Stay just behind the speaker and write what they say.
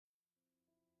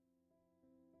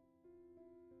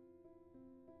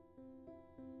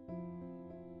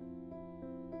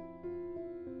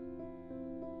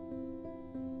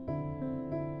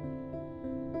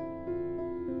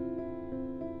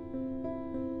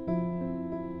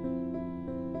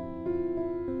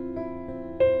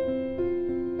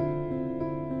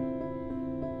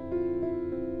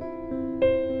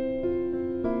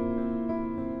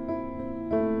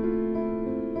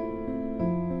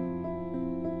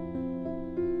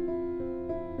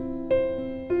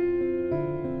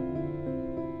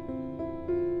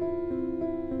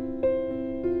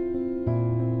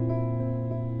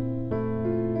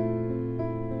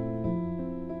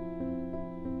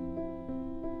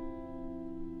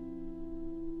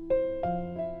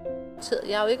adopteret.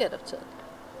 Jeg er jo ikke adopteret,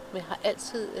 men jeg har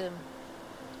altid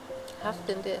haft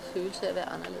den der følelse af at være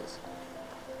anderledes.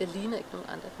 Jeg ligner ikke nogen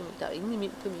andre familier. Der er ingen i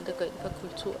min familie, der går ind for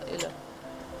kultur eller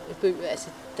bøger. Altså,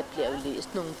 der bliver jo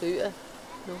læst nogle bøger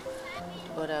nu,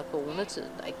 hvor der er coronatid.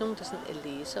 Der er ikke nogen, der sådan er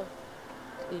læser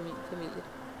i min familie.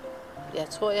 Jeg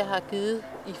tror, jeg har givet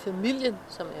i familien,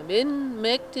 som er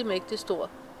mægtig stor,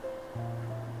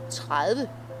 30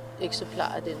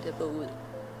 eksemplarer af den der bog ud.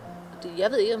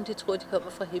 Jeg ved ikke, om de tror, de kommer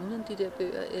fra himlen, de der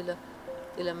bøger,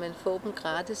 eller man får dem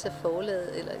gratis af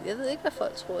forlaget, eller jeg ved ikke, hvad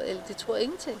folk tror, eller de tror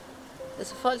ingenting.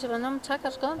 Altså folk siger bare, tak, har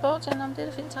du skrevet en bog til? Det er da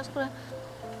fint, tak skal du have.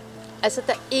 Altså,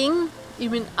 der er ingen i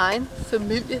min egen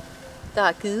familie, der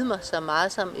har givet mig så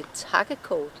meget som et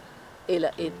takkekort, eller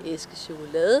en æske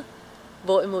chokolade,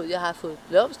 hvorimod jeg har fået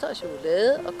blomster og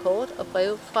chokolade og kort og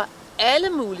brev fra alle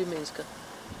mulige mennesker.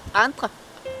 Andre.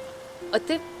 Og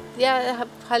det, jeg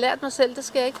har lært mig selv, det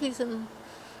skal jeg ikke blive sådan...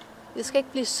 Jeg skal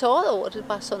ikke blive såret over det,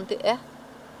 bare sådan det er.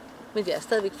 Men jeg er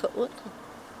stadigvæk forundret.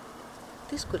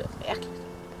 Det er sgu da mærkeligt.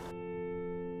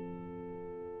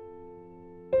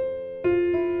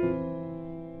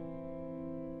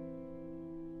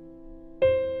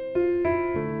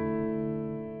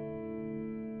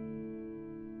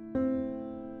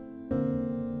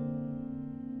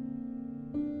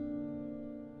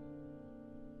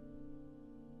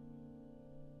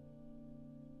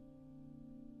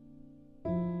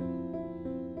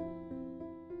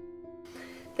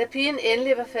 Da pigen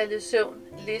endelig var faldet i søvn,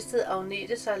 listede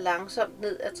Agnete sig langsomt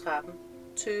ned ad trappen,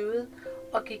 tøvede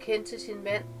og gik hen til sin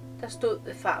mand, der stod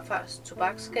ved farfars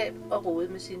tobaksskab og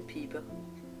rodede med sine piber.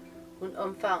 Hun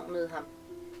omfavnede ham,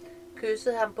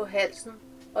 kyssede ham på halsen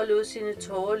og lod sine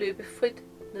tårer løbe frit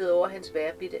ned over hans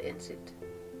vejrbitte ansigt.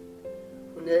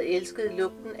 Hun havde elsket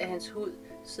lugten af hans hud,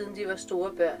 siden de var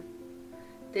store børn.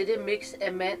 Dette mix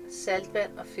af mand,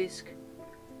 saltvand og fisk.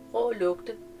 Rå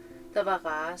lugte, der var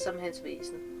rare som hans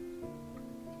væsen.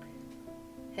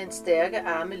 Hans stærke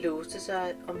arme låste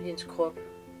sig om hendes krop.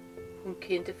 Hun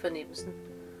kendte fornemmelsen.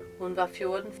 Hun var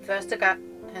 14 første gang,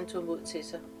 han tog mod til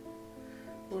sig.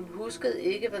 Hun huskede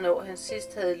ikke, hvornår han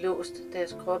sidst havde låst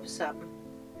deres kroppe sammen,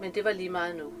 men det var lige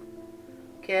meget nu.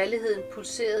 Kærligheden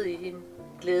pulserede i hende,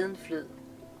 glæden flød.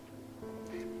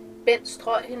 Bent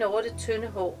strøg hende over det tynde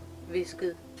hår,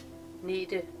 hviskede,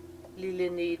 Nete, lille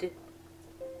Nete.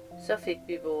 Så fik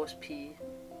vi vores pige.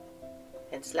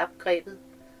 Han slap grebet,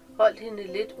 holdt hende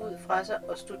lidt ud fra sig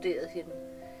og studerede hende,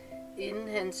 inden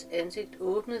hans ansigt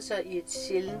åbnede sig i et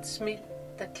sjældent smil,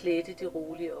 der klædte de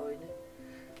rolige øjne.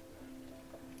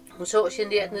 Hun så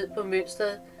genert ned på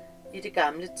mønstret i det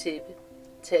gamle tæppe,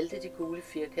 talte de gule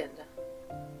firkanter.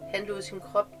 Han lod sin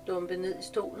krop dumpe ned i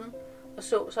stolen og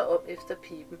så sig op efter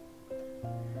piben.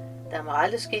 Der må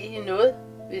aldrig ske hende noget,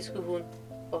 hviskede hun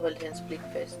og holdt hans blik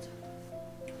fast.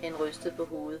 Han rystede på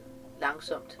hovedet,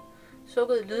 langsomt,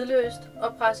 sukkede lydløst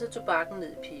og pressede tobakken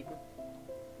ned i piben.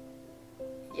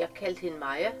 Jeg kaldte hende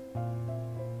Maja.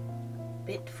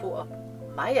 Bent for op.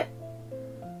 Maja!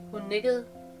 Hun nikkede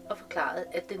og forklarede,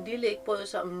 at den lille ikke brød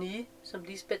sig om Nie, som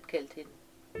Lisbeth kaldte hende.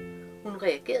 Hun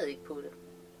reagerede ikke på det.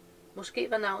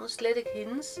 Måske var navnet slet ikke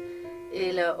hendes,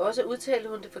 eller også udtalte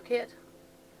hun det forkert.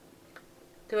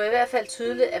 Det var i hvert fald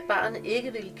tydeligt, at barnet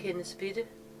ikke ville kendes ved det.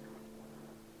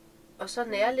 Og så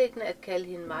nærliggende at kalde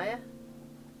hende Maja.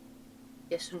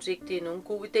 Jeg synes ikke, det er nogen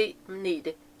god idé,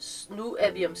 Nete. Nu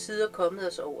er vi omsider kommet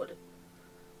os over det.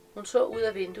 Hun så ud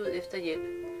af vinduet efter hjælp,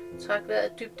 trak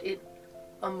vejret dybt ind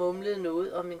og mumlede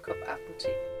noget om en kop aftente.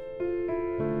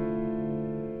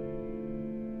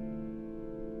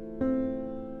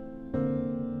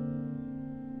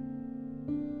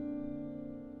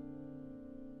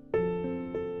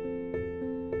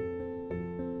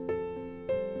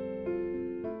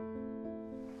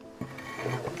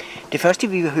 Det første,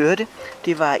 vi hørte,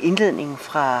 det var indledningen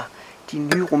fra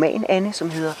din nye roman, Anne, som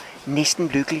hedder Næsten,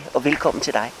 Lykkelig, og velkommen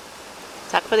til dig.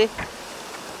 Tak for det.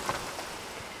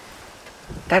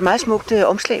 Der er et meget smukt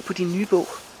omslag på din nye bog,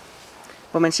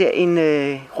 hvor man ser en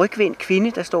rygvendt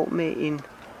kvinde, der står med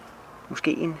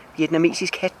måske en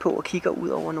vietnamesisk hat på og kigger ud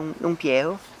over nogle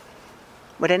bjerge.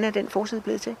 Hvordan er den forside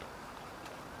blevet til?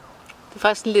 Det er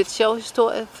faktisk en lidt sjov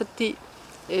historie, fordi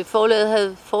forlaget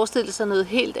havde forestillet sig noget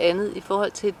helt andet i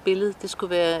forhold til et billede. Det skulle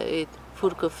være et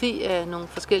fotografi af nogle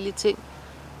forskellige ting,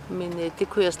 men det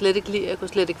kunne jeg slet ikke lide. Jeg kunne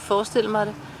slet ikke forestille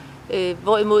mig det.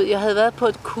 Hvorimod jeg havde været på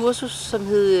et kursus, som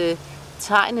hed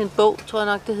Tegn en bog, tror jeg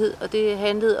nok det hed, og det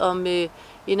handlede om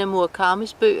en af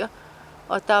Murakamis bøger.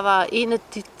 Og der var en af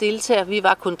de deltagere, vi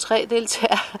var kun 3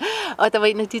 deltagere, og der var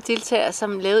en af de deltagere,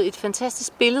 som lavede et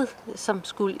fantastisk billede, som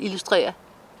skulle illustrere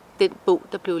den bog,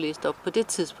 der blev læst op på det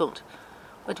tidspunkt.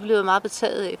 Og det blev jeg meget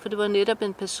betaget af, for det var netop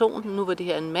en person. Nu var det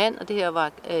her en mand, og det her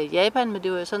var Japan, men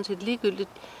det var sådan set ligegyldigt.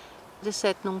 Det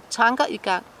satte nogle tanker i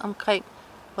gang omkring,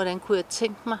 hvordan kunne jeg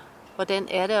tænke mig, hvordan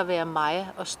er det at være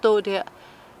mig, og stå der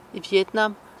i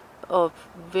Vietnam og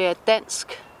være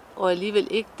dansk, og alligevel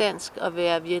ikke dansk, og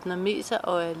være vietnameser,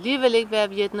 og alligevel ikke være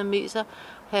vietnameser,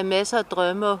 have masser af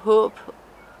drømme og håb,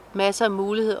 masser af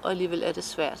muligheder, og alligevel er det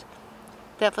svært.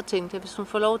 Derfor tænkte jeg, hvis hun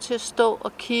får lov til at stå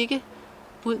og kigge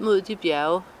ud mod de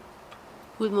bjerge,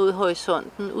 ud mod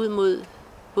horisonten, ud mod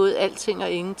både alting og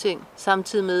ingenting,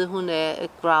 samtidig med, at hun er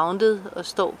grounded og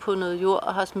står på noget jord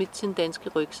og har smidt sin danske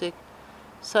rygsæk,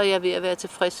 så er jeg ved at være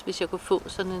tilfreds, hvis jeg kunne få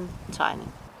sådan en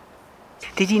tegning.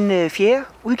 Det er din fjerde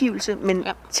udgivelse, men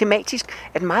tematisk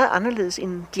er den meget anderledes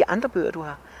end de andre bøger, du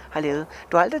har lavet.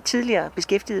 Du har aldrig tidligere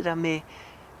beskæftiget dig med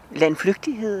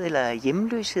landflygtighed eller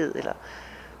hjemløshed eller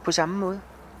på samme måde.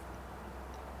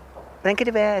 Hvordan kan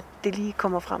det være, at det lige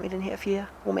kommer frem i den her fjerde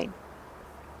roman?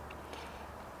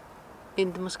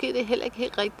 Men måske det er heller ikke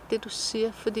helt rigtigt, det du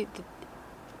siger, fordi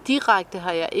direkte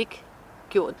har jeg ikke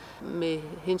gjort med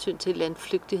hensyn til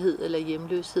landflygtighed eller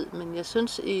hjemløshed, men jeg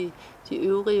synes i de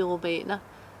øvrige romaner,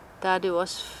 der er det jo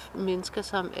også mennesker,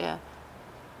 som er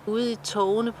ude i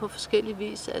tårne på forskellige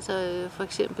vis. Altså for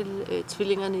eksempel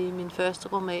tvillingerne i min første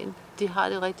roman, de har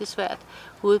det rigtig svært.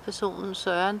 Hovedpersonen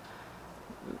Søren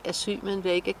er syg, men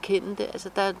vil ikke erkende det. Altså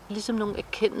der er ligesom nogle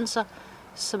erkendelser,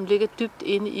 som ligger dybt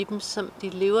inde i dem, som de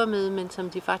lever med, men som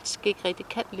de faktisk ikke rigtig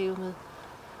kan leve med.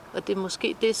 Og det er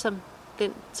måske det, som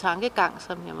den tankegang,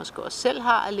 som jeg måske også selv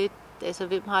har lidt, altså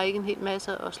hvem har ikke en hel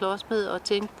masse at slås med og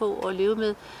tænke på og leve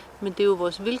med, men det er jo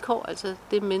vores vilkår, altså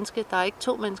det menneske, der er ikke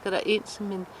to mennesker, der er ens,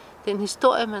 men den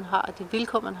historie, man har, og det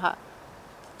vilkår, man har,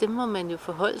 det må man jo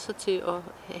forholde sig til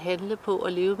at handle på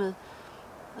og leve med.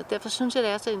 Og derfor synes jeg,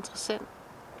 det er så interessant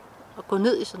at gå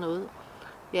ned i sådan noget.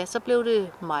 Ja, så blev det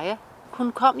Maja.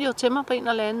 Hun kom jo til mig på en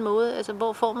eller anden måde, altså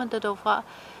hvor får man det dog fra?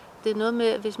 Det er noget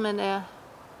med, hvis man er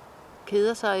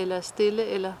keder sig, eller stille,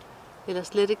 eller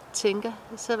slet ikke tænker,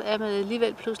 så er man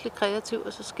alligevel pludselig kreativ,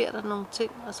 og så sker der nogle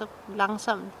ting, og så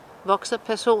langsomt vokser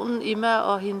personen i mig,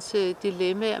 og hendes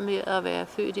dilemmaer med at være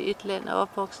født i et land og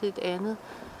opvokset i et andet,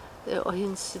 og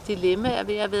hendes dilemmaer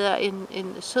ved at være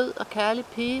en sød og kærlig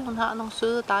pige. Hun har nogle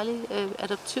søde og dejlige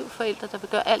adoptivforældre, der vil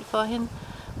gøre alt for hende.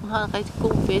 Hun har en rigtig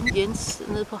god ven, Jens,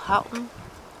 nede på havnen,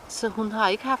 så hun har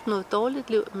ikke haft noget dårligt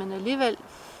liv, men alligevel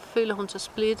føler hun sig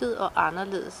splittet og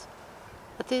anderledes.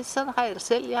 Og det sådan har jeg det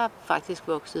selv. Jeg er faktisk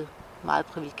vokset meget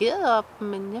privilegeret op,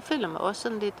 men jeg føler mig også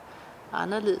sådan lidt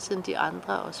anderledes end de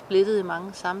andre og splittet i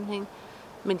mange sammenhæng.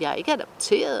 Men jeg er ikke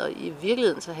adopteret, og i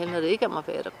virkeligheden så handler det ikke om at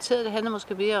være adopteret. Det handler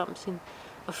måske mere om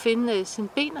at finde sin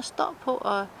ben at stå på,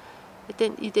 og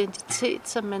den identitet,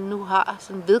 som man nu har,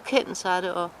 sådan vedkende sig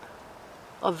det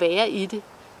og være i det,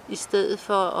 i stedet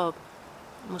for at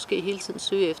måske hele tiden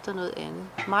søge efter noget andet.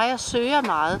 Maja søger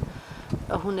meget,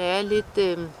 og hun er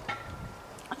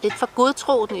lidt for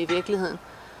godtroende i virkeligheden.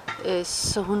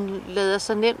 Så hun lader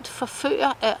sig nemt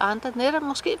forføre af andre, netop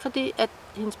måske fordi, at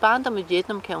hendes barndom i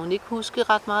Vietnam kan hun ikke huske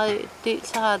ret meget af.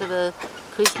 Dels har det været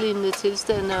krigslignende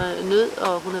tilstand og nød,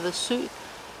 og hun har været syg.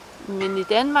 Men i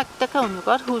Danmark, der kan hun jo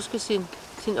godt huske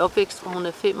sin opvækst, hvor hun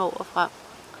er 5 år frem.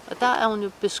 Og der er hun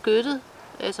jo beskyttet,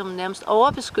 altså nærmest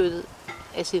overbeskyttet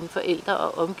af sine forældre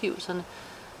og omgivelserne.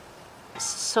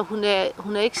 Så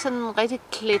hun er ikke sådan rigtig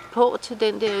klædt på til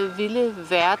den der vilde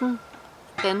verden,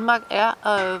 Danmark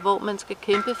er, hvor man skal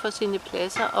kæmpe for sine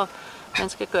pladser, og man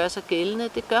skal gøre sig gældende.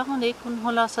 Det gør hun ikke. Hun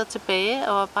holder sig tilbage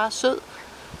og er bare sød,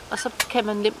 og så kan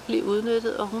man nemt blive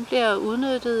udnyttet, og hun bliver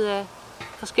udnyttet af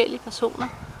forskellige personer.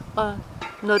 Og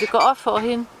når det går op for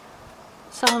hende,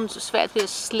 så er hun svært ved at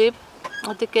slippe,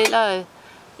 og det gælder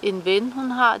en ven,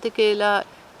 hun har, det gælder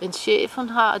en chef, hun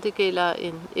har, og det gælder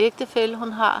en ægtefælle,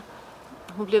 hun har.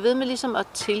 Hun bliver ved med ligesom at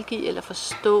tilgive eller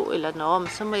forstå, eller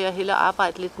så må jeg hellere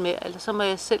arbejde lidt mere, eller så må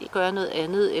jeg selv gøre noget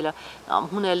andet, eller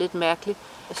hun er lidt mærkelig,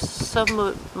 så må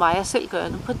Maja selv gøre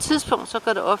noget. På et tidspunkt så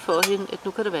går det op for hende, at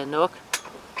nu kan det være nok.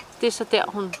 Det er så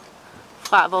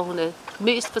der hvor hun er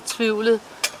mest fortvivlet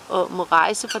og må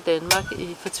rejse fra Danmark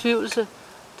i fortvivlelse.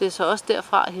 Det er så også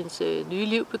derfra, at hendes nye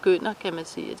liv begynder, kan man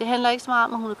sige. Det handler ikke så meget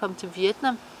om, at hun er kommet til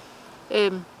Vietnam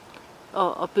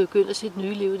og begynder sit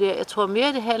nye liv der. Jeg tror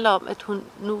mere, det handler om, at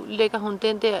nu lægger hun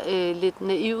den der lidt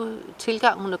naive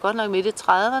tilgang. Hun er godt nok midt i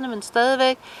 30'erne, men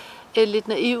stadigvæk lidt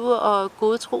naive og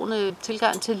godtroende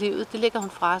tilgang til livet. Det lægger hun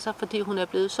fra sig, fordi hun er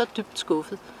blevet så dybt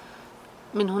skuffet.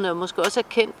 Men hun er måske også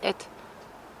erkendt, at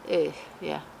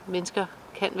mennesker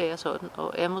kan være sådan,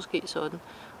 og er måske sådan.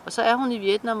 Og så er hun i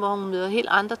Vietnam, hvor hun møder helt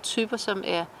andre typer, som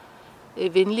er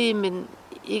venlige, men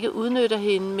ikke udnytter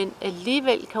hende. Men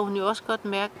alligevel kan hun jo også godt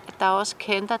mærke, at der er også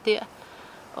kanter der.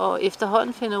 Og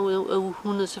efterhånden finder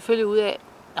hun selvfølgelig ud af,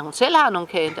 at hun selv har nogle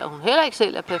kanter, og hun heller ikke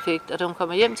selv er perfekt. Og da hun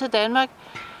kommer hjem til Danmark,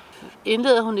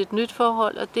 indleder hun et nyt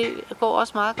forhold, og det går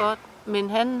også meget godt. Men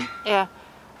han er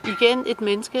igen et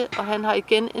menneske, og han har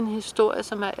igen en historie,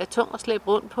 som er tung at slæbe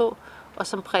rundt på, og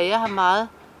som præger ham meget,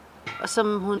 og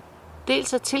som hun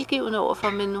dels er tilgivende overfor,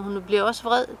 men hun bliver også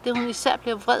vred. Det hun især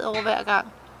bliver vred over hver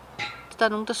gang. Der er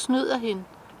nogen, der snyder hende,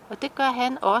 og det gør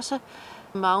han også.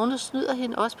 Magnus snyder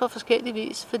hende også på forskellige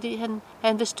vis, fordi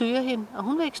han vil styre hende, og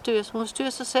hun vil ikke styres. Hun vil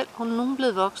styre sig selv. Hun er nu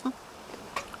blevet voksen,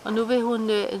 og nu vil hun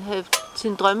have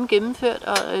sin drømme gennemført,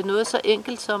 og noget så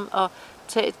enkelt som at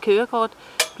tage et kørekort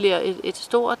bliver et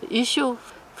stort issue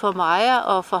for mig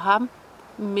og for ham.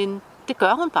 Men det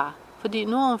gør hun bare, fordi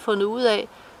nu har hun fundet ud af,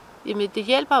 jamen det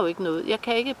hjælper jo ikke noget. Jeg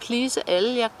kan ikke please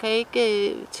alle, jeg kan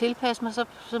ikke tilpasse mig,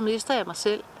 så mister jeg mig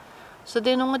selv. Så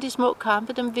det er nogle af de små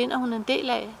kampe, dem vinder hun en del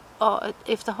af. Og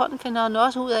efterhånden finder hun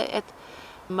også ud af, at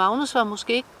Magnus var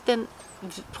måske ikke den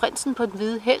prinsen på den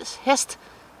hvide hest,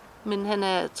 men han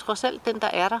er trods alt den, der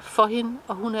er der for hende,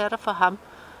 og hun er der for ham.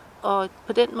 Og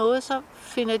på den måde så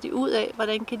finder de ud af,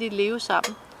 hvordan kan de leve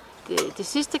sammen. Det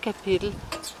sidste kapitel,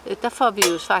 der får vi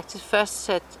jo faktisk først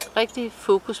sat rigtig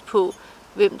fokus på,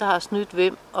 hvem der har snydt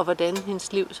hvem, og hvordan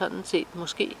hendes liv sådan set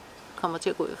måske kommer til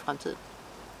at gå i fremtiden.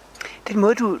 Den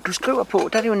måde, du skriver på,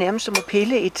 der er det jo nærmest som at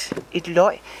pille et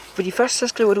løg. Fordi først så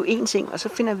skriver du én ting, og så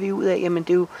finder vi ud af, jamen det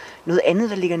er jo noget andet,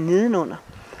 der ligger nedenunder.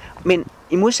 Men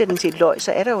i modsætning til et løg,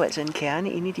 så er der jo altså en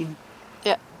kerne inde i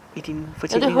din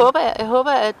fortælling. Ja, det håber jeg. Jeg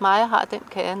håber, at Maja har den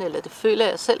kerne, eller det føler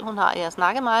jeg selv, hun har. Jeg har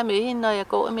snakket meget med hende, når jeg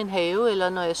går i min have, eller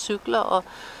når jeg cykler, og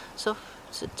så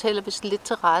taler vi lidt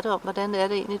til rette om, hvordan er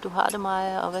det egentlig, du har det,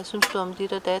 Maja, og hvad synes du om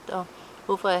dit og dat, og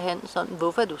hvorfor er han sådan,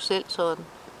 hvorfor er du selv sådan.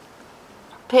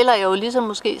 Piller jeg jo ligesom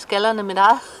måske skallerne min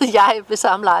eget jeg ved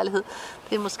samme lejlighed.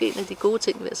 Det er måske en af de gode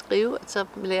ting ved at skrive, at så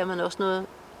lærer man også noget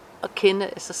at kende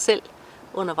af sig selv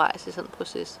undervejs i sådan en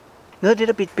proces. Noget af det,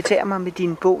 der betager mig med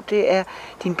din bog, det er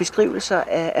dine beskrivelser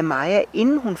af Maja,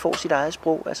 inden hun får sit eget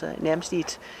sprog, altså nærmest i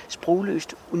et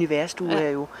sprogløst univers. Du er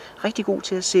jo rigtig god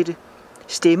til at sætte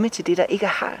stemme til det, der ikke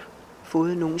har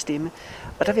fået nogen stemme.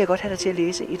 Og der vil jeg godt have dig til at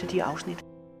læse et af de afsnit.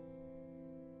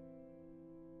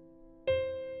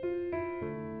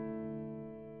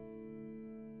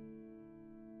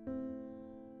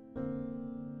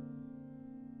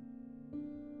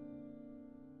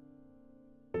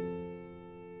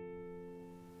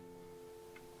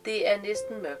 Det er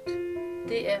næsten mørkt.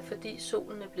 Det er fordi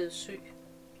solen er blevet syg.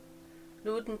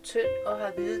 Nu er den tynd og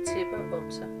har hvide tæpper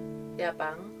om sig. Jeg er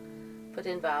bange, for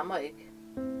den varmer ikke.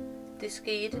 Det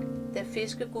skete, da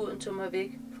fiskeguden tog mig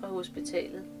væk fra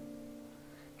hospitalet.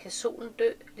 Kan solen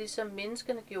dø, ligesom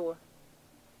menneskene gjorde?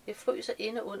 Jeg fryser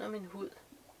inde under min hud.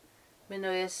 Men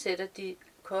når jeg sætter de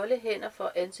kolde hænder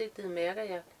for ansigtet, mærker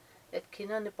jeg, at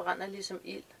kinderne brænder ligesom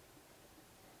ild.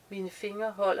 Mine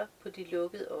fingre holder på de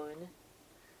lukkede øjne.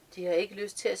 De har ikke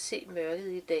lyst til at se mørket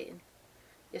i dagen.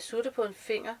 Jeg sutter på en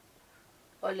finger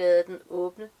og lader den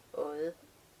åbne øjet.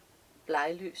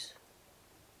 Bleglys.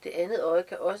 Det andet øje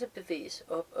kan også bevæges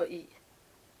op og i.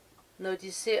 Når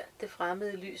de ser det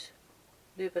fremmede lys,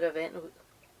 løber der vand ud.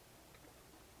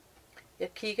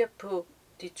 Jeg kigger på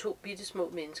de to bittesmå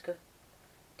mennesker.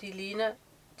 De ligner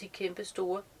de kæmpe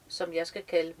store, som jeg skal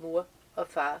kalde mor og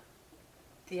far.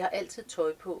 De har altid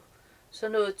tøj på. Så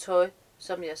noget tøj,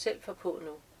 som jeg selv får på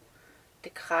nu.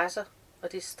 Det krasser,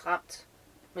 og det er stramt,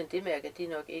 men det mærker de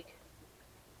nok ikke.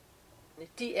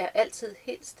 De er altid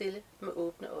helt stille med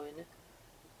åbne øjne,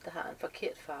 der har en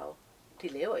forkert farve. De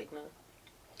laver ikke noget.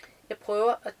 Jeg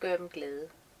prøver at gøre dem glade.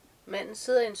 Manden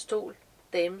sidder i en stol,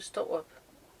 damen står op.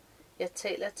 Jeg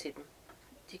taler til dem.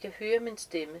 De kan høre min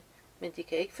stemme, men de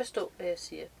kan ikke forstå, hvad jeg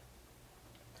siger.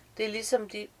 Det er ligesom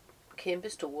de kæmpe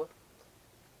store.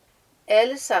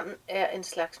 Alle sammen er en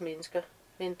slags mennesker,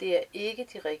 men det er ikke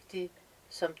de rigtige,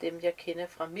 som dem jeg kender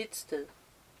fra mit sted.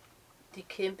 De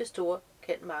kæmpe store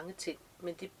kan mange ting,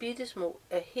 men de bitte små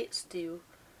er helt stive.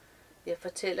 Jeg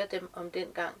fortæller dem om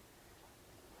den gang,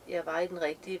 jeg var i den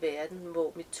rigtige verden,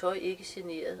 hvor mit tøj ikke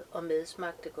generede og mad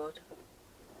smagte godt.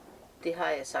 Det har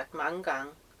jeg sagt mange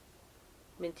gange,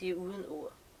 men de er uden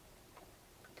ord.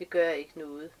 Det gør ikke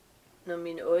noget. Når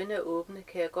mine øjne er åbne,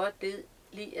 kan jeg godt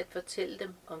lide at fortælle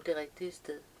dem om det rigtige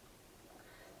sted.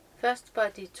 Først var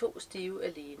de to stive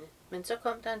alene, men så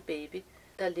kom der en baby,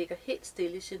 der ligger helt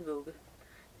stille i sin vugge.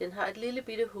 Den har et lille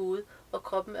bitte hoved, og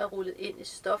kroppen er rullet ind i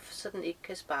stof, så den ikke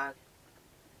kan sparke.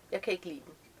 Jeg kan ikke lide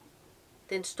den.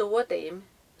 Den store dame,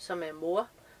 som er mor,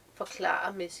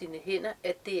 forklarer med sine hænder,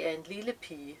 at det er en lille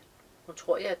pige. Hun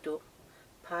tror, jeg er dum.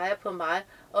 Peger på mig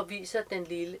og viser den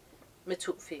lille med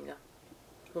 2 fingre.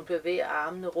 Hun bevæger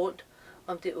armene rundt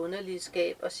om det underlige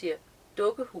skab og siger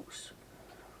dukkehus.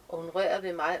 Og hun rører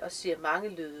ved mig og siger mange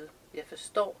lyde. Jeg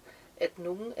forstår, at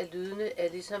nogle af lydene er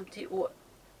ligesom de ord,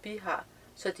 vi har,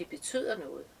 så de betyder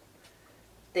noget.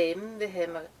 Damen vil have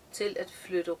mig til at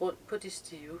flytte rundt på de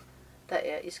stive, der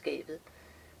er i skabet.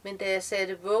 Men da jeg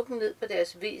satte vuggen ned på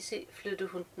deres WC, flyttede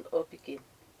hun den op igen.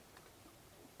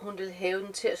 Hun vil have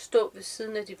den til at stå ved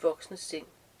siden af de voksne seng.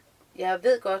 Jeg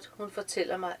ved godt, hun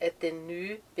fortæller mig, at den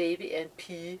nye baby er en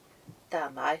pige, der er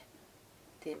mig.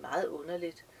 Det er meget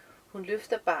underligt. Hun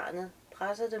løfter barnet,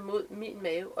 presser det mod min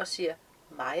mave og siger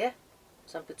Maja,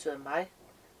 som betyder mig.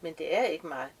 Men det er ikke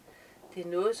mig. Det er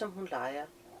noget, som hun leger.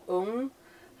 Ungen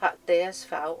har deres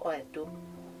farve og er dum.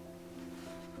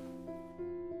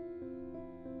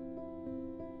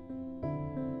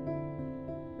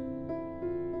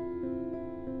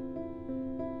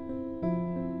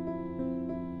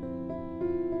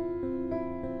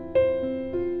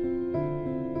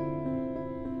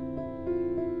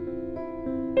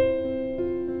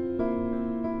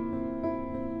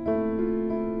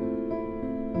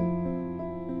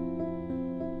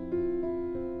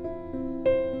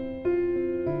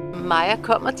 Maja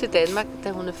kommer til Danmark,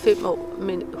 da hun er 5 år,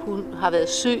 men hun har været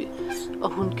syg, og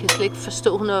hun kan slet ikke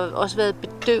forstå. Hun har også været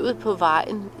bedøvet på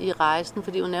vejen i rejsen,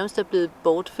 fordi hun nærmest er blevet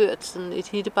bortført, sådan et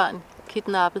hittebarn,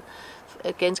 kidnappet,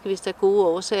 ganske vist af gode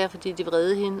årsager, fordi de vil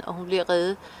redde hende, og hun bliver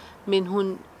reddet. Men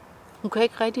hun kan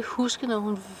ikke rigtig huske, når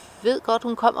hun ved godt,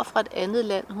 hun kommer fra et andet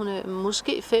land. Hun er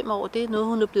måske 5 år, det er noget,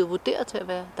 hun er blevet vurderet til at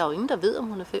være. Der er jo ingen, der ved, om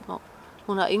hun er 5 år.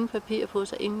 Hun har ingen papir på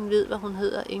sig, ingen ved, hvad hun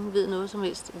hedder, ingen ved noget som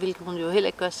helst, hvilket hun jo heller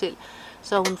ikke gør selv.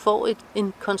 Så hun får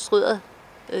en konstrueret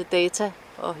data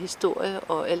og historie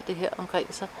og alt det her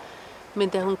omkring sig. Men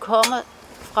da hun kommer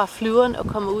fra flyveren og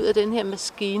kommer ud af den her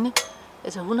maskine,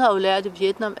 altså hun har jo lært i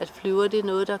Vietnam, at flyver det er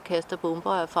noget, der kaster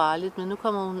bomber og er farligt, men nu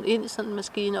kommer hun ind i sådan en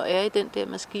maskine og er i den der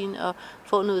maskine og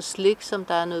får noget slik, som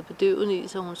der er noget bedøvende i,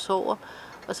 så hun sover.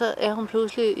 Og så er hun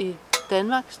pludselig i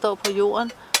Danmark, står på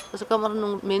jorden, og så kommer der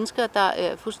nogle mennesker, der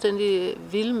er fuldstændig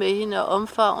vilde med hende og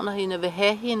omfavner hende og vil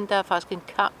have hende. Der er faktisk en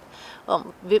kamp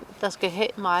om, hvem der skal have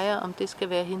Maja, om det skal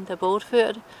være hende, der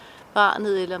bortførte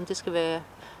barnet, eller om det skal være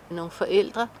nogle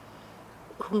forældre.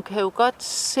 Hun kan jo godt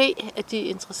se, at de er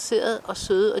interesserede og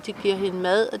søde, og de giver hende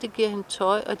mad, og de giver hende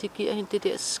tøj, og de giver hende det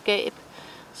der skab,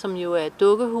 som jo er et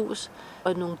dukkehus,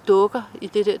 og nogle dukker i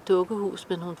det der dukkehus,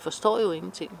 men hun forstår jo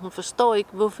ingenting. Hun forstår ikke,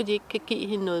 hvorfor de ikke kan give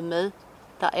hende noget mad,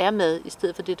 der er mad, i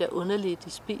stedet for det der underlige,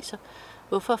 de spiser.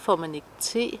 Hvorfor får man ikke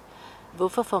te?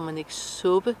 Hvorfor får man ikke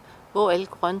suppe? Hvor er alle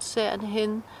grøntsagerne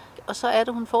henne? Og så er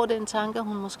det, hun får den tanke, at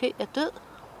hun måske er død.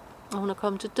 Og hun er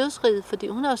kommet til dødsriget, fordi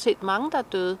hun har jo set mange, der er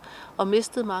døde, og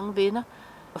mistet mange venner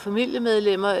og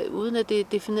familiemedlemmer, uden at det er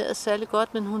defineret særlig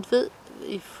godt, men hun ved,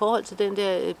 i forhold til den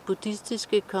der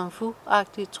buddhistiske kung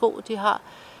fu-agtige tro, de har,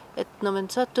 at når man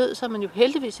så er død, så er man jo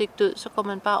heldigvis ikke død, så går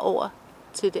man bare over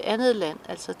til det andet land,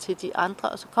 altså til de andre,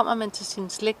 og så kommer man til sin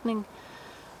slægtning.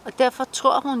 Og derfor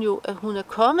tror hun jo, at hun er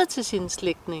kommet til sin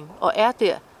slægtning og er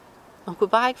der. Hun kunne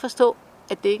bare ikke forstå,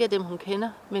 at det ikke er dem, hun kender,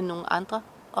 men nogle andre.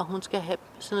 Og hun skal have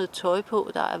sådan noget tøj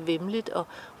på, der er væmmeligt, og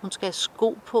hun skal have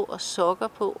sko på og sokker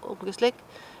på. Og hun kan slet ikke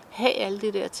have alle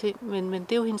de der ting, men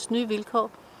det er jo hendes nye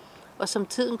vilkår. Og som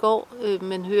tiden går,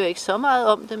 man hører ikke så meget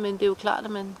om det, men det er jo klart,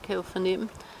 at man kan jo fornemme,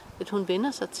 at hun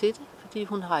vender sig til det, fordi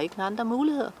hun har ikke andre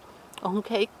muligheder. Og hun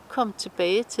kan ikke komme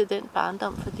tilbage til den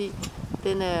barndom, fordi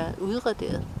den er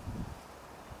udraderet.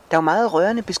 Der er jo meget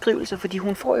rørende beskrivelser, fordi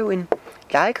hun får jo en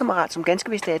legekammerat, som ganske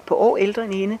vist er et par år ældre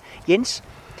end hende, Jens,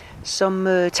 som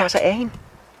tager sig af hende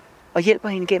og hjælper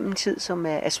hende gennem en tid, som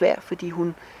er svær, fordi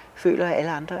hun føler, at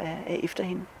alle andre er efter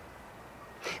hende.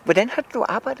 Hvordan har du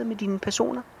arbejdet med dine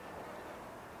personer?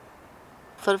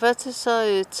 For det første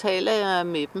så taler jeg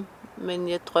med dem, men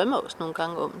jeg drømmer også nogle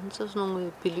gange om dem. Så sådan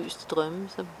nogle belyste drømme,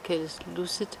 som kaldes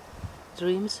lucid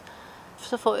dreams.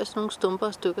 Så får jeg sådan nogle stumper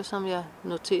og stykker, som jeg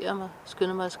noterer mig,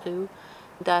 skynder mig at skrive.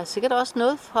 Der er sikkert også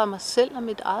noget fra mig selv og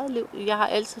mit eget liv. Jeg har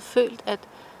altid følt, at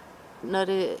når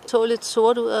det så lidt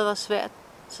sort ud og var svært,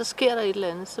 så sker der et eller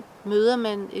andet. Så møder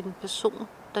man en person,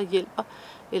 der hjælper,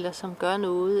 eller som gør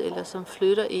noget, eller som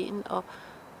flytter en. Og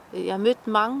jeg har mødt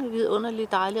mange vidunderlige,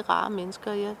 dejlige, rare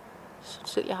mennesker. Jeg synes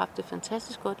selv, jeg har haft et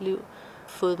fantastisk godt liv.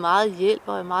 Fået meget hjælp,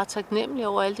 og er meget taknemmelig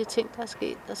over alle de ting, der er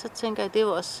sket. Og så tænker jeg, det er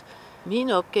jo også min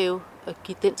opgave at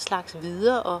give den slags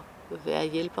videre og være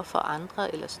hjælper for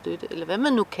andre, eller støtte, eller hvad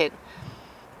man nu kan.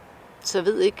 Så jeg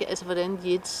ved ikke, altså, hvordan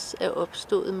Jens er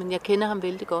opstået, men jeg kender ham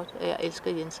vældig godt, og jeg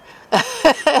elsker Jens.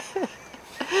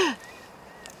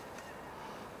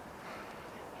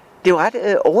 Det er jo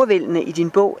ret overvældende i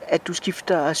din bog, at du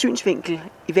skifter synsvinkel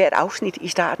i hvert afsnit i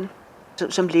starten.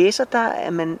 Som læser, der er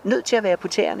man nødt til at være på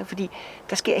tæerne, fordi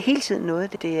der sker hele tiden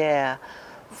noget. Det er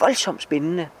voldsomt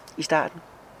spændende i starten.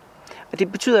 Og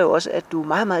det betyder jo også, at du er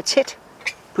meget, meget tæt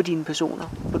på dine personer,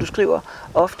 hvor du skriver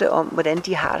ofte om, hvordan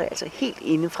de har det, altså helt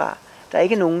indefra. Der er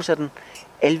ikke nogen sådan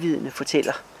alvidende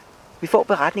fortæller. Vi får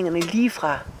beretningerne lige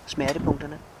fra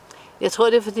smertepunkterne. Jeg tror,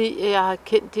 det er fordi, jeg har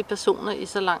kendt de personer i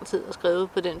så lang tid og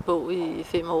skrevet på den bog i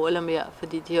 5 år eller mere.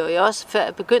 Fordi de har jo også, før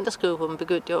jeg begyndte at skrive på dem,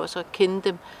 begyndte jeg også at kende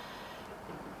dem.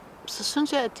 Så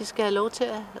synes jeg, at de skal have lov til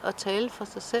at tale for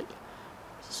sig selv.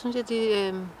 Så synes jeg, at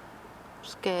de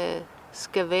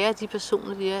skal være de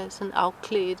personer, de er sådan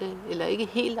afklædte, eller ikke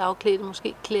helt afklædte,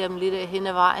 måske klæder dem lidt af hen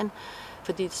ad vejen.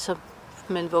 Fordi så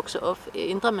man vokser op,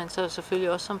 ændrer man sig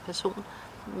selvfølgelig også som person.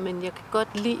 Men jeg kan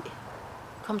godt lide at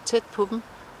komme tæt på dem.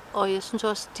 Og jeg synes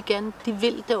også, de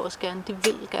vil det også gerne. De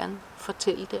vil gerne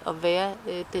fortælle det og være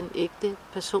den ægte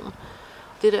person.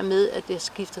 Det der med, at jeg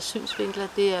skifter synsvinkler,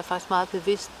 det er faktisk meget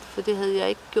bevidst. For det havde jeg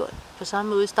ikke gjort på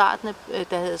samme måde i starten,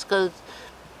 da havde jeg skrevet.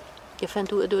 Jeg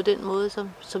fandt ud af, at det var den måde,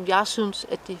 som jeg synes,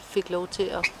 at de fik lov til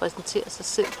at præsentere sig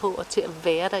selv på og til at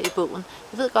være der i bogen.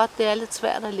 Jeg ved godt, det er lidt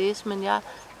svært at læse, men jeg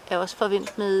er også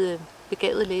forventet med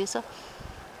begavede læser,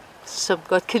 som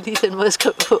godt kan lide den måde at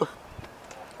skrive på.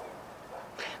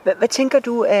 Hvad tænker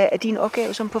du af din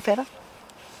opgave som forfatter?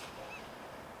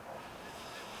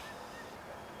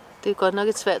 Det er godt nok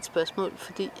et svært spørgsmål,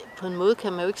 fordi på en måde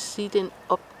kan man jo ikke sige, at det er en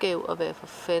opgave at være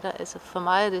forfatter. Altså for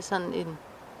mig er det sådan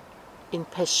en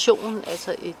passion,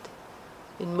 altså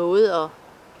en måde at,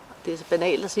 det er så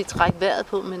banalt at sige, trække vejret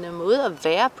på, men en måde at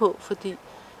være på, fordi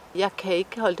jeg kan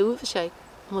ikke holde det ud, hvis jeg ikke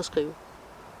må skrive.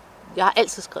 Jeg har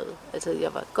altid skrevet. Altså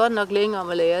jeg var godt nok længe om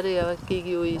at lære det. Jeg gik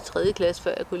jo i 3. klasse,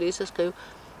 før jeg kunne læse og skrive.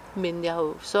 Men jeg har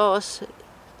jo så også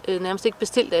nærmest ikke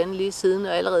bestilt andet lige siden,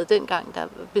 og allerede dengang, der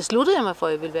besluttede jeg mig for,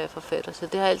 at jeg ville være forfatter. Så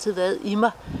det har altid været i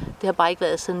mig. Det har bare ikke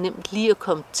været så nemt lige at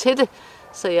komme til det,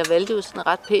 så jeg valgte jo sådan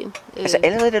ret pænt. Altså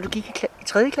allerede da du gik i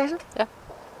 3. klasse? Ja.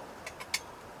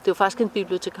 Det var faktisk en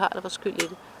bibliotekar, der var skyld i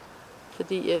det.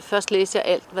 Fordi først læste jeg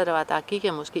alt, hvad der var. Der gik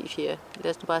jeg måske i 4.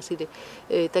 Lad os nu bare sige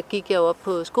det. Der gik jeg op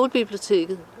på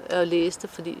skolebiblioteket og læste,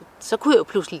 fordi så kunne jeg jo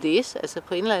pludselig læse. Altså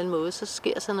på en eller anden måde, så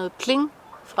sker så noget pling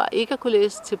fra ikke at kunne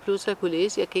læse til pludselig at kunne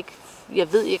læse. Jeg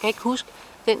kan ikke huske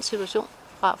den situation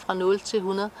fra 0 til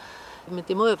 100, men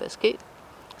det må jo være sket.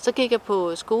 Så gik jeg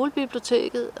på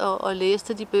skolebiblioteket og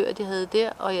læste de bøger, de havde der,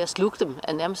 og jeg slugte dem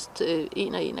af nærmest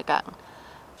en og en af gangen.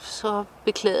 Så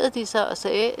beklagede de sig og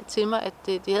sagde til mig, at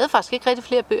de havde faktisk ikke rigtig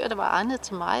flere bøger, der var egnet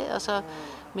til mig.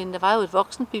 Men der var jo et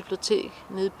voksenbibliotek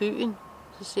nede i byen.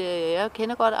 Så siger jeg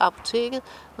kender godt apoteket.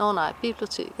 Nå nej,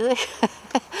 biblioteket, ikke?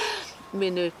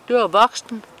 Men det var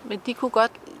voksen, men de kunne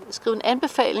godt skrive en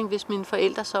anbefaling, hvis mine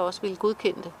forældre så også ville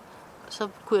godkende det. Så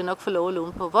kunne jeg nok få lov at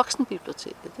låne på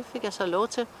voksenbiblioteket. Det fik jeg så lov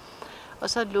til. Og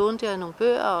så lånte jeg nogle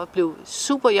bøger og blev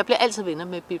super. Jeg blev altid venner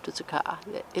med bibliotekarer.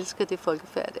 Jeg elsker det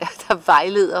folkefærd, der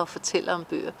vejleder og fortæller om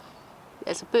bøger.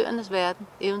 Altså bøgernes verden,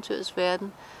 eventyrets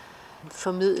verden,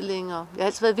 formidlinger. Jeg har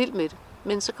altid været vild med det.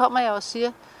 Men så kommer jeg og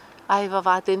siger, ej, hvor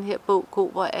var den her bog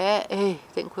god,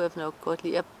 den kunne jeg nok godt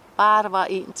lide. Bare der var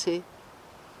en til.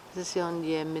 Så siger hun,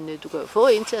 jamen du kan jo få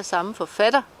en til at samme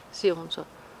forfatter, siger hun så.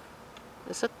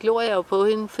 Og så glor jeg jo på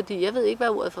hende, fordi jeg ved ikke, hvad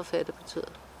ordet forfatter betyder.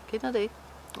 Kender det ikke?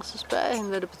 Og så spørger jeg hende,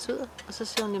 hvad det betyder. Og så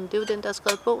siger hun, jamen det er jo den, der har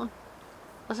skrevet bogen.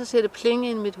 Og så siger det pling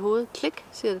ind i mit hoved. Klik,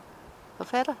 siger det.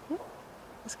 Forfatter. Ja.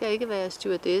 Jeg skal ikke være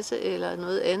stewardesse eller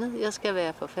noget andet. Jeg skal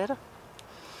være forfatter.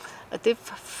 Og det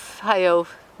har jeg jo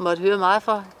måttet høre meget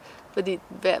for. Fordi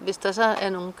hvis der så er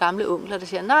nogle gamle onkler, der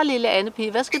siger, nå lille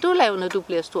Anne-pige, hvad skal du lave, når du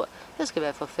bliver stor? Jeg skal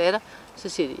være forfatter. Så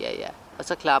siger de, ja. Og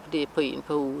så klapper det på en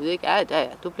på hovedet. Ikke? Ja,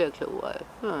 du bliver klogere.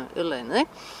 Et eller andet,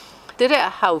 ikke? Det der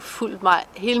har jo fulgt mig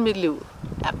hele mit liv.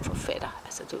 Jeg er forfatter.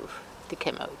 Altså, det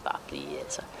kan man jo ikke bare blive.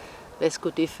 Altså. Hvad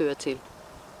skulle det føre til?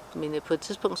 Men på et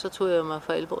tidspunkt, så tog jeg mig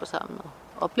for alvor sammen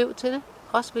og blev til det.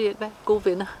 Også ved hjælp af gode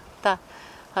venner, der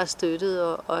har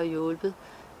støttet og hjulpet.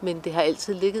 Men det har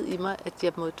altid ligget i mig, at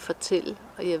jeg måtte fortælle,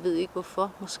 og jeg ved ikke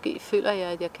hvorfor. Måske føler jeg,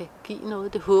 at jeg kan give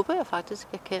noget. Det håber jeg faktisk,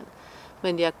 jeg kan.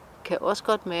 Men jeg kan også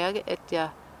godt mærke, at jeg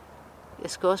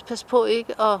skal også passe på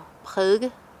ikke at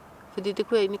prædike. Fordi det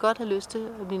kunne jeg egentlig godt have lyst til.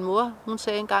 Og min mor, hun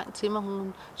sagde engang til mig,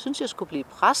 hun synes, jeg skulle blive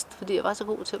præst, fordi jeg var så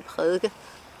god til at prædike.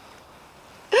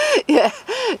 Ja.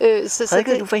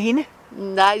 Prædikede du for hende?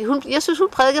 Nej, jeg synes, hun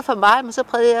prædikede for mig, men så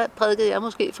prædikede jeg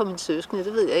måske for min søskende.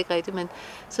 Det ved jeg ikke rigtigt, men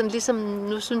sådan ligesom,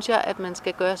 nu synes jeg, at man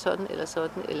skal gøre sådan,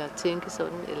 eller tænke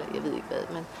sådan, eller jeg ved ikke hvad.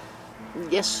 Men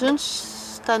jeg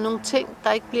synes, der er nogle ting,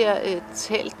 der ikke bliver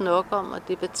talt nok om og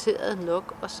debatteret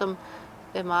nok, og som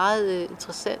er meget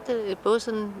interessante, både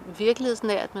sådan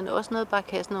virkelighedsnært, men også noget bare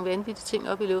kaste nogle vanvittige ting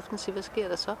op i luften og sige, hvad sker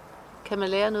der så? Kan man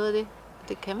lære noget af det?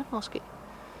 det kan man måske.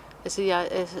 Altså, jeg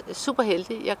er super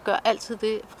heldig. Jeg gør altid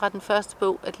det fra den første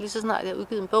bog, at lige så snart jeg har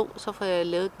udgivet en bog, så får jeg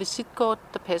lavet et visitkort,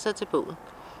 der passer til bogen.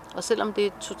 Og selvom det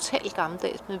er totalt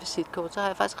gammeldags med visitkort, så har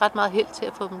jeg faktisk ret meget held til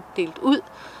at få dem delt ud.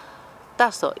 Der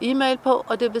står e-mail på,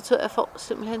 og det betyder, at jeg får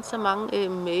simpelthen så mange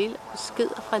mail og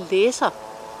beskeder fra læsere.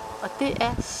 Og det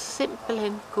er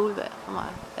simpelthen guld værd for mig.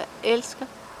 Jeg elsker.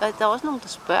 Der er også nogen, der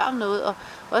spørger om noget, og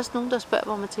også nogen, der spørger,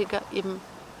 hvor man tænker, jamen,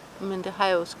 men det har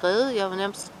jeg jo skrevet. Jeg har jo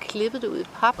nærmest klippet det ud i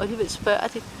pap, og alligevel spørger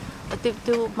de. Og det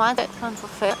er jo meget godt for en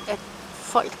forfatter, at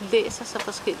folk læser sig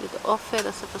forskelligt og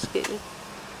opfatter sig forskelligt.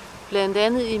 Blandt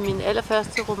andet i min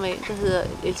allerførste roman, der hedder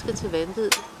Elsket til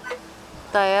vanvid,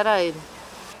 der er der en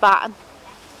barn,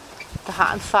 der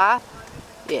har en far.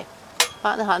 Ja,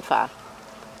 barnet har en far.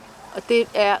 Og det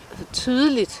er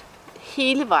tydeligt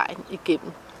hele vejen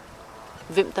igennem,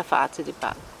 hvem der er far til det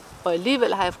barn. Og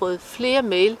alligevel har jeg fået flere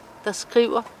mail, der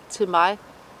skriver til mig,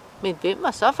 men hvem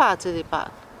er så far til det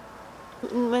barn?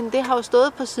 Men det har jo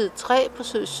stået på side 3, på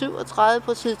side 37,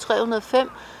 på side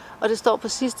 305, og det står på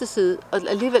sidste side. Og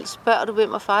alligevel spørger du,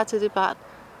 hvem er far til det barn?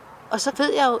 Og så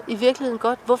ved jeg jo i virkeligheden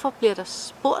godt, hvorfor bliver der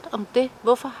spurgt om det?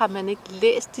 Hvorfor har man ikke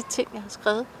læst de ting, jeg har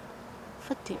skrevet?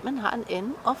 Fordi man har en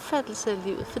anden opfattelse af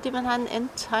livet. Fordi man har en anden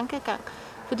tankegang.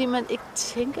 Fordi man ikke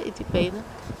tænker i de baner.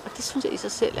 Og det synes jeg i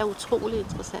sig selv er utrolig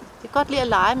interessant. Det er godt lige at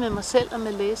lege med mig selv og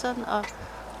med læseren, og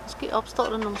måske opstår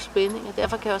der nogle spændinger.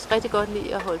 Derfor kan jeg også rigtig godt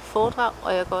lide at holde foredrag,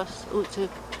 og jeg går også ud til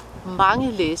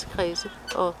mange læsekredse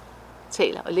og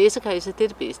taler. Og læsekredse, det er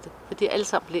det bedste, for de har alle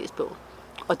sammen læst bogen.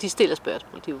 Og de stiller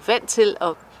spørgsmål. De er jo vant til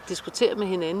at diskutere med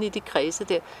hinanden i de kredse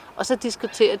der. Og så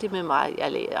diskuterer de med mig.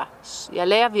 Jeg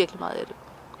lærer virkelig meget af det.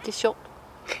 Det er sjovt.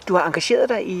 Du har engageret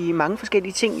dig i mange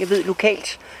forskellige ting. Jeg ved,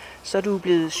 lokalt, så er du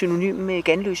blevet synonym med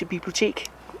Ganløse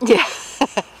Bibliotek. Ja.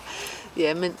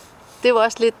 Ja, men det var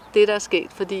også lidt det, der er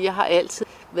sket, fordi jeg har altid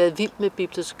været vild med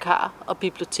bibliotekarer og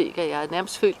biblioteker. Jeg har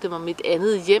nærmest følt det var mit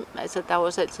andet hjem. Altså, der har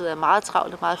også altid været meget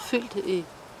travlt og meget fyldt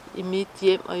i mit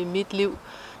hjem og i mit liv.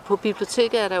 På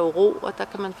biblioteket er der jo ro, og der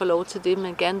kan man få lov til det,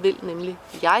 man gerne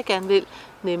vil,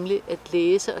 nemlig at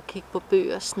læse og kigge på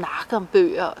bøger, snakke om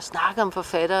bøger og snakke om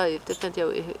forfattere. Det fandt jeg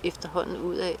jo efterhånden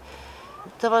ud af.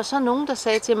 Der var så nogen, der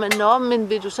sagde til mig, nå, men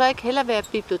vil du så ikke hellere være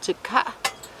bibliotekar?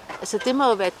 Altså, det må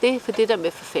jo være det, for det der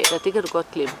med forfatter, det kan du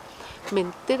godt glemme.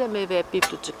 Men det der med at være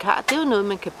bibliotekar, det er jo noget,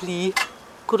 man kan blive.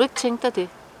 Kunne du ikke tænke dig det?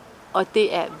 Og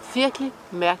det er virkelig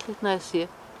mærkeligt, når jeg siger,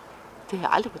 det har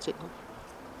jeg aldrig kunne tænke mig.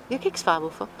 Jeg kan ikke svare,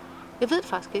 hvorfor. Jeg ved det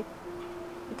faktisk ikke.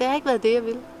 Det har ikke været det, jeg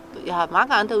ville. Jeg har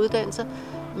mange andre uddannelser,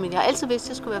 men jeg har altid vidst, at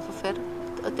jeg skulle være forfatter.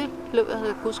 Og det blev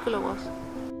jeg gudskelov også.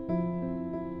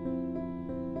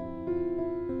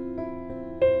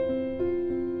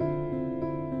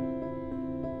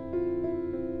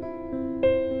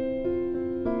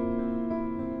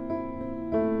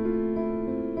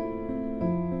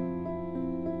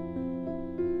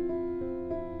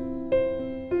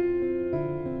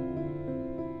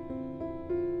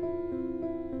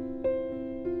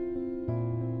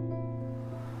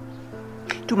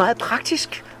 Du er meget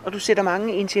praktisk, og du sætter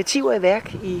mange initiativer i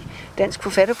værk. I Dansk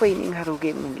Forfatterforening har du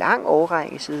gennem en lang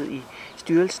årrække siddet i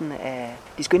styrelsen af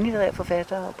de skønlitterære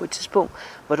forfattere, og på et tidspunkt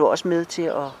var du også med til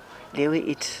at lave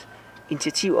et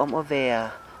initiativ om at være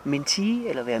mentee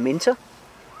eller være mentor.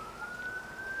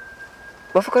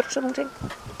 Hvorfor gør du sådan nogle ting?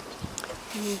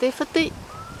 Det er fordi,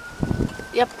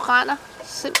 jeg brænder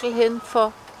simpelthen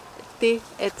for det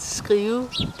at skrive,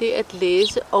 det at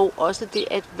læse og også det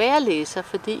at være læser,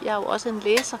 fordi jeg er jo også en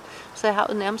læser, så jeg har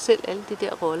jo nærmest selv alle de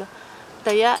der roller.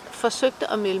 Da jeg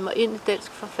forsøgte at melde mig ind i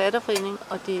Dansk Forfatterforening,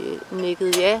 og de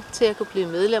nikkede ja til at kunne blive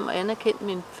medlem og anerkendt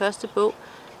min første bog,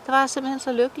 der var jeg simpelthen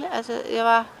så lykkelig. Altså, jeg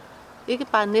var ikke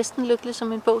bare næsten lykkelig, som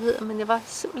min bog hedder, men jeg var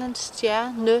simpelthen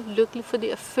stjernelykkelig, fordi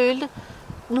jeg følte,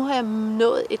 nu har jeg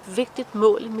nået et vigtigt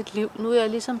mål i mit liv. Nu er jeg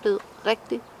ligesom blevet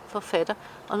rigtig forfatter,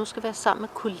 og nu skal jeg være sammen med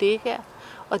kollegaer.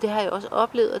 Og det har jeg også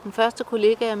oplevet. Og den første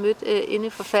kollega, jeg mødte inde i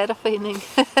Forfatterforeningen,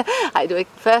 nej, det var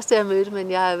ikke den første, jeg mødte,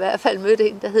 men jeg har i hvert fald mødt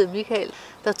en, der hed Michael,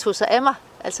 der tog sig af mig.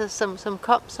 Altså som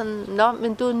kom sådan, nå,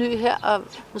 men du er ny her, og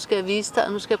nu skal jeg vise dig,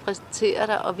 og nu skal jeg præsentere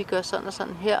dig, og vi gør sådan og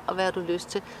sådan her, og hvad har du lyst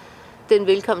til? Den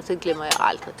velkomst, den glemmer jeg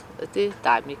aldrig. Og det er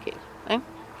dig, Michael. Ikke?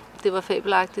 Det var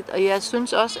fabelagtigt. Og jeg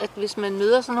synes også, at hvis man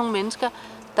møder sådan nogle mennesker,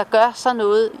 der gør sådan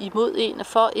noget imod en og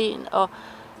for en, og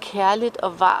kærligt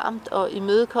og varmt og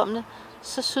imødekommende,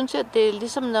 så synes jeg, det er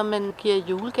ligesom når man giver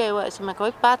julegaver. Altså man kan jo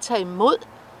ikke bare tage imod.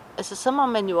 Altså så må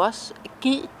man jo også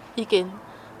give igen.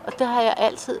 Og det har jeg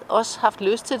altid også haft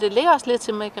lyst til. Det ligger også lidt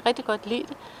til mig. Jeg kan rigtig godt lide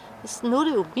det. Nu er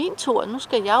det jo min tur. Nu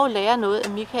skal jeg jo lære noget af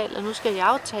Michael, og nu skal jeg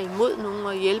jo tage imod nogen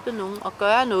og hjælpe nogen og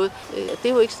gøre noget. Det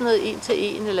er jo ikke sådan noget en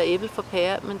til en eller æble for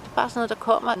pære, men det er bare sådan noget, der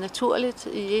kommer naturligt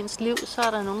i ens liv. Så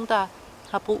er der nogen, der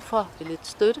har brug for lidt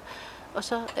støtte, og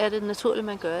så er det naturligt, at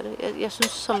man gør det. Jeg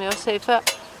synes, som jeg også sagde før,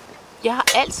 jeg har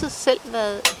altid selv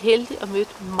været heldig og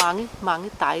mødt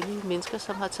mange dejlige mennesker,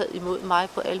 som har taget imod mig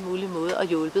på alle mulige måder og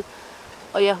hjulpet.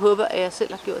 Og jeg håber, at jeg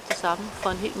selv har gjort det samme for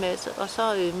en hel masse. Og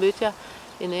så mødte jeg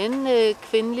en anden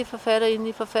kvindelig forfatter inde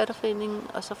i Forfatterforeningen,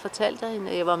 og så fortalte jeg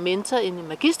hende, at jeg var mentor inde i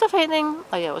Magisterforeningen,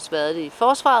 og jeg har også været det i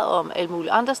Forsvaret og om alle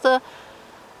mulige andre steder.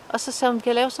 Og så sagde hun, kan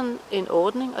jeg lave sådan en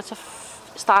ordning, og så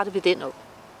startede vi den op.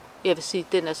 Jeg vil sige,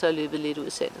 at den er så løbet lidt ud i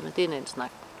sandet, men det er en anden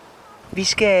snak. Vi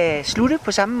skal slutte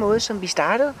på samme måde, som vi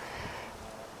startede.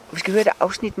 Vi skal høre et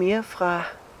afsnit mere fra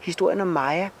historien om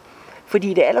Maja.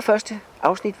 Fordi i det allerførste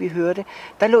afsnit, vi hørte,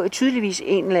 der lå tydeligvis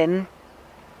en eller anden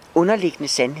underliggende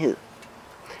sandhed.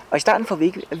 Og i starten får vi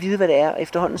ikke at vide, hvad det er.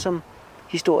 Efterhånden som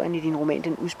historien i din roman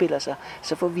den udspiller sig,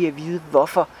 så får vi at vide,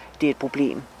 hvorfor det er et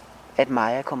problem, at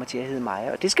Maja kommer til at hedde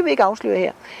Maja. Og det skal vi ikke afsløre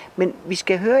her. Men vi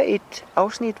skal høre et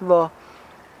afsnit, hvor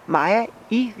Maja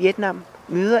i Vietnam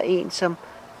møder en, som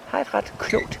har et ret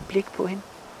klogt blik på hende.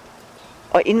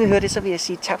 Og inden vi hører det, så vil jeg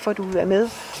sige tak for, at du vil være med.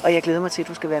 Og jeg glæder mig til, at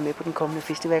du skal være med på den kommende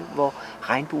festival, hvor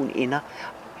regnbuen ender.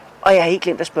 Og jeg har helt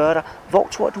glemt at spørge dig, hvor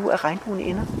tror du, at regnbuen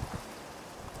ender?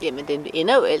 Jamen, den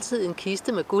ender jo altid i en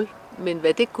kiste med guld. Men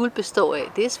hvad det guld består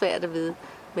af, det er svært at vide.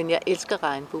 Men jeg elsker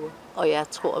regnbuer, og jeg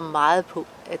tror meget på,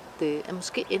 at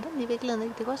måske ender den i virkeligheden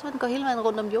ikke. Det kan også være, at den går hele vejen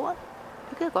rundt om jorden.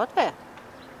 Det kan godt være.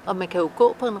 Og man kan jo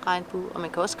gå på en regnbue, og man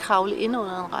kan også kravle ind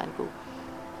under en regnbue.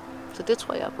 Så det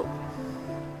tror jeg på.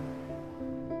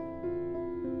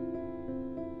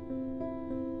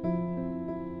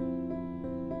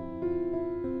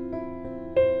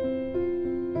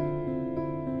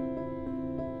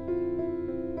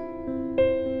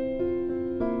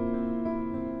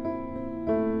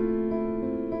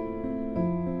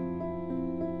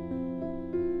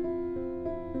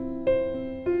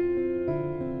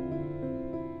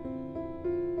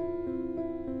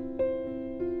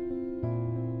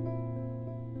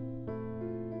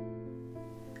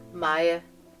 Maja,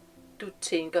 du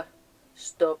tænker,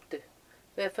 stop det.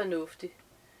 Vær fornuftig.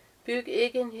 Byg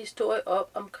ikke en historie op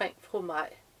omkring fru Maj.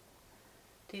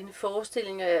 Dine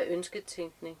forestillinger er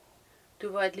ønsketænkning.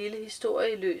 Du var et lille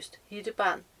historieløst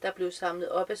hittebarn, der blev samlet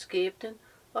op af skæbnen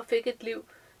og fik et liv,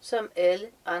 som alle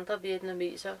andre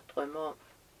vietnamesere drømmer om.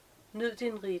 Nyd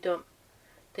din rigdom.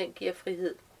 Den giver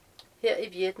frihed. Her i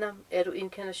Vietnam er du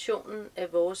inkarnationen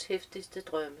af vores heftigste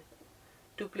drømme.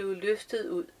 Du blev løftet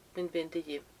ud, men vendte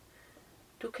hjem.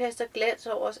 Du kaster glans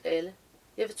over os alle.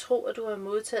 Jeg vil tro, at du har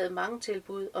modtaget mange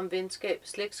tilbud om venskab,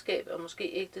 slægtskab og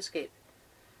måske ægteskab.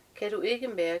 Kan du ikke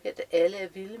mærke, at alle er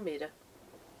vilde med dig?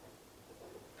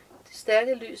 Det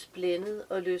stærke lys blændede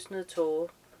og løsnede tårer.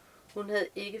 Hun havde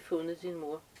ikke fundet din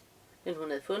mor, men hun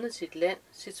havde fundet sit land,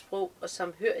 sit sprog og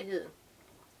samhørigheden.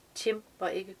 Tim var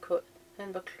ikke kold.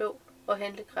 Han var klog og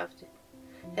handlekraftig.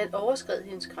 Han overskred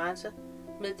hendes grænser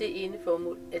med det ene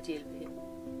formål at hjælpe hende.